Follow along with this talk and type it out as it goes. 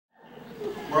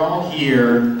We're all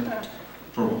here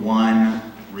for one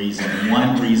reason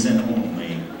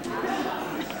only,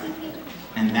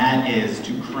 and that is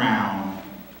to crown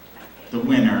the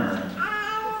winner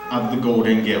of the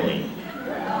Golden Ghillie.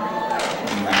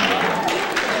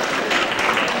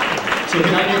 So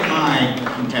can I get my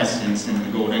contestants in the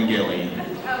Golden Ghillie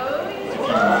to come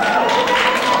up?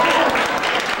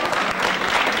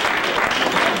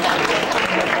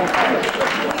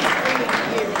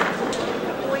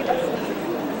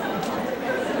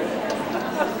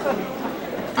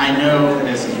 I know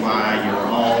this is why you're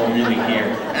all really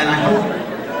here, and I hope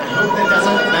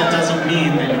that doesn't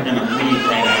mean that you're gonna leave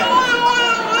right after.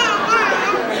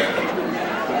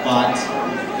 But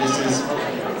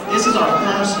this is our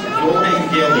first Golden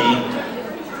Ghillie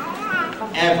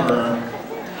ever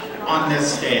on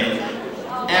this stage,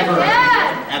 ever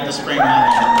at the Spring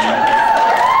Highland Dancers.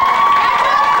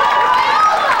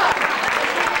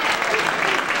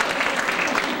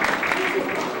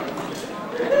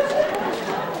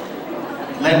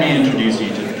 Let me introduce you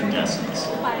to the contestants.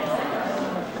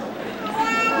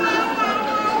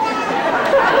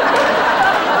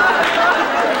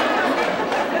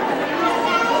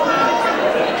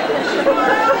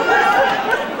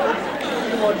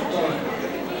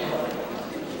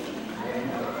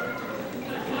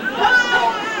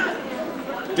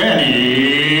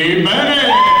 Danny Bennett.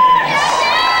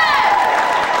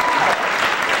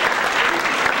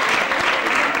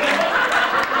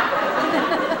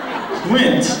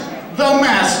 Quint, the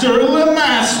Master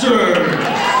LeMaster.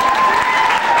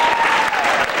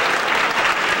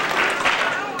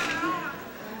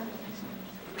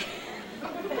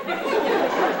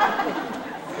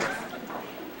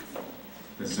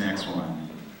 This next one,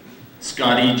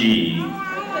 Scotty G,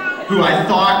 who I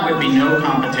thought would be no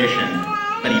competition,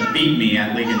 but he beat me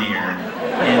at Ligonier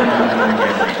in the Golden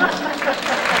Ghillie.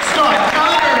 Scott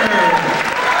Connor!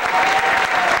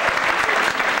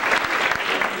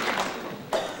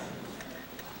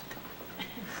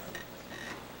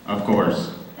 Of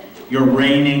course, your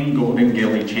reigning Golden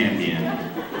Ghillie champion,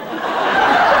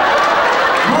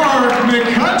 Mark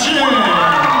McCutcheon!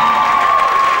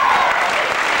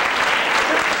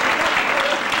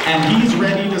 And he's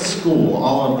ready to school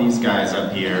all of these guys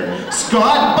up here,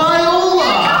 Scott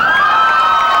Biola!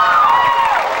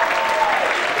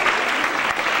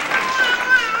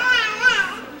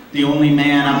 The only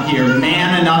man up here,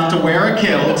 man enough to wear a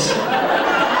kilt,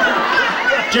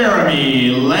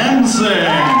 Jeremy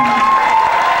Lemson.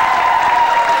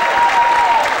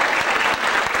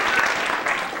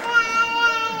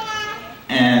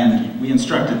 And we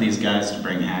instructed these guys to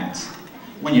bring hats.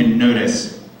 When you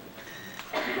notice,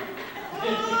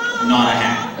 not a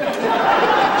hat.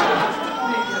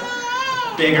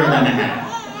 Bigger than a hat.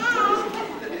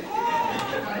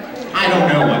 I don't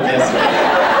know what this is.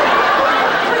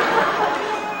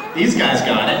 These guys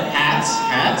got it. Hats.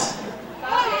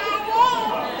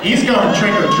 He's going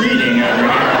trick-or-treating over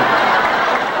here.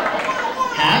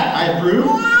 Hat, I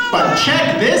approve. But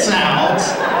check this out.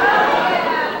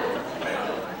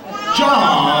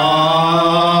 John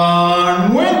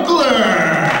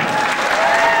Winkler.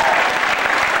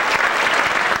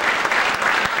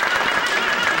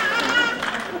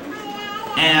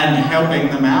 And helping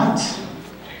them out,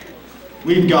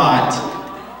 we've got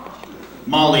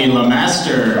Molly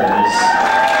LeMasters.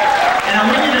 And I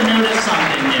want you to notice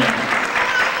something here.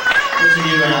 Those of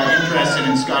you interested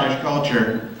in Scottish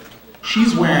culture,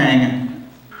 she's wearing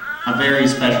a very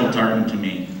special tartan to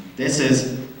me.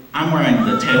 I'm wearing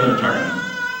the tailor tartan.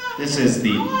 This is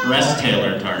the breast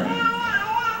tailor tartan.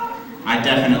 I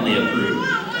definitely approve.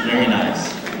 Very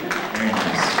nice. Very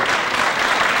nice.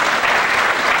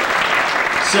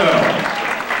 So,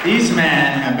 these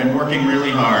men have been working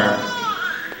really hard,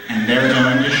 and they're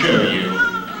going to show you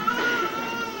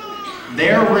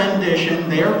their rendition,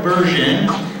 their version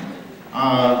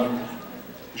of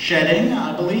shedding,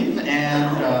 I believe,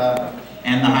 and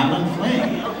the Highland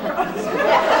Fling.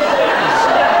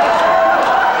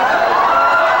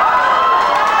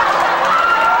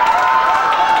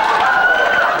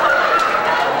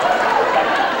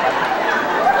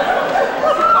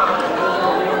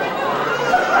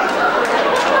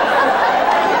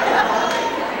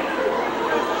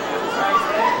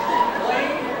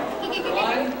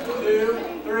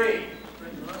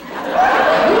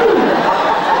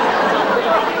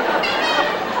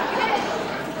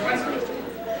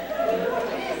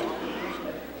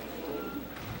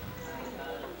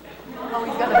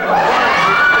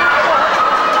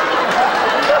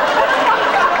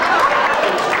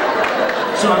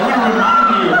 So I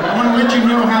want to let you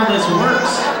know how this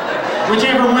works.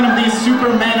 Whichever one of these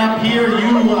supermen up here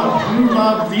you approve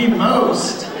of the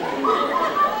most,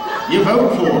 you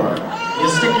vote for. You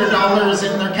stick your dollars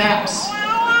in their caps.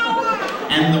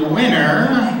 And the winner,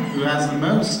 who has the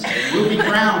most, will be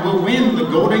crowned, will win the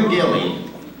Golden Ghillie.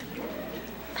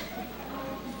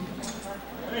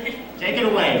 Take it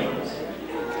away, Bruce.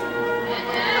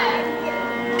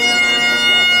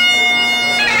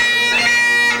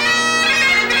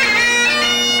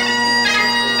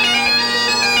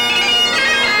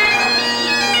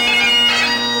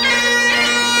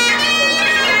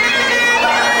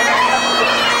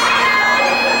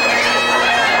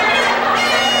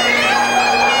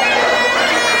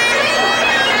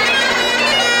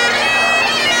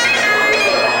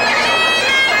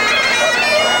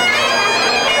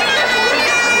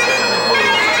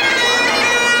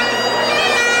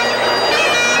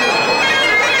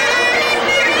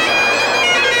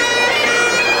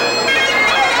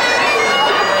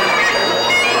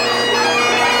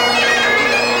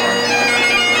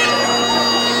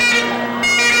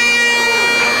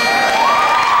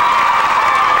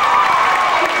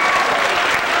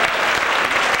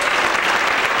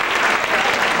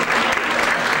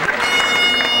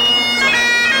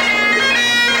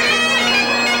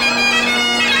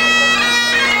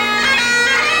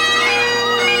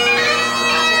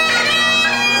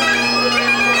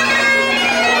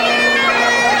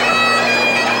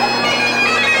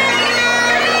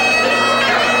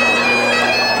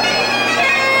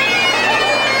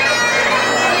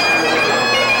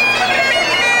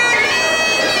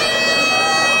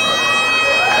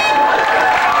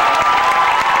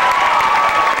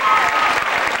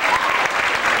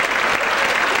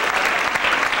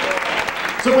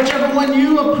 So whichever one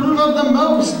you approve of the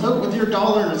most, vote with your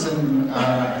dollars and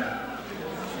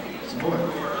support.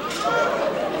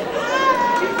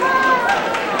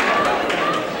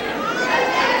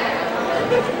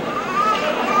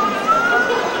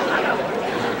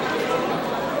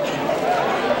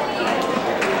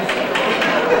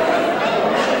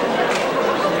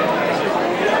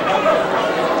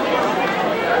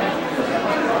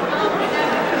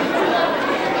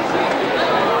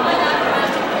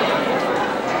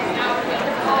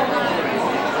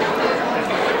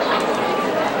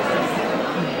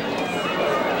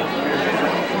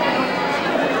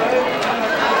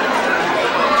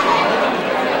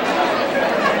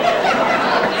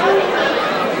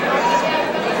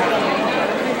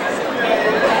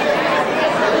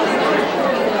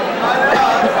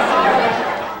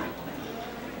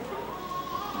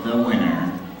 The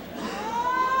winner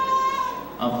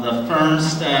of the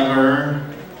first ever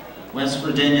West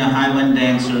Virginia Highland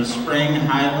Dancers Spring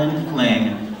Highland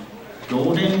Fling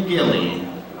Golden Ghillie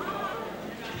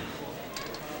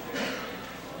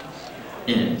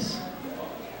is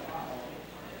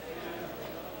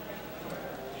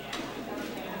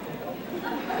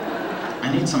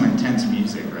I need some intense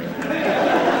music right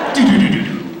now.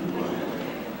 Do-do-do-do-do.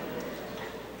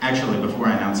 Actually, before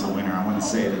I announce the winner, I want to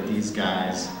say that these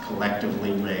guys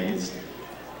collectively raised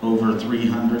over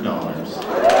 $300.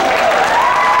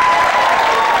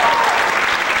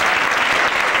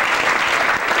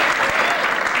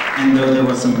 And though there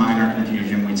was some minor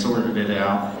confusion, we sorted it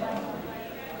out.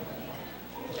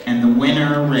 And the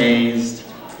winner raised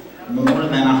more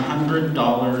than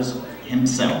 $100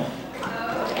 himself.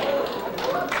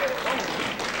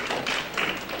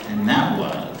 And that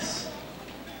was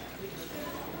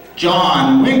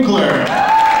John Winkler.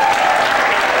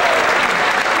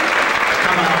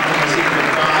 Come on up with the secret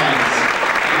prize.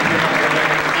 And pick up the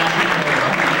red fashion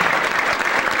helmet.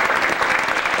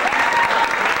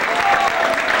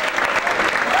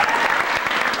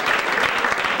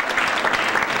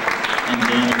 And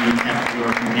Dana, you kept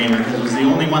your container because it was the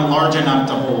only one large enough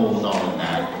to hold all of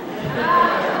that.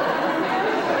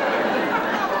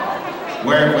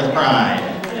 Wear it with pride.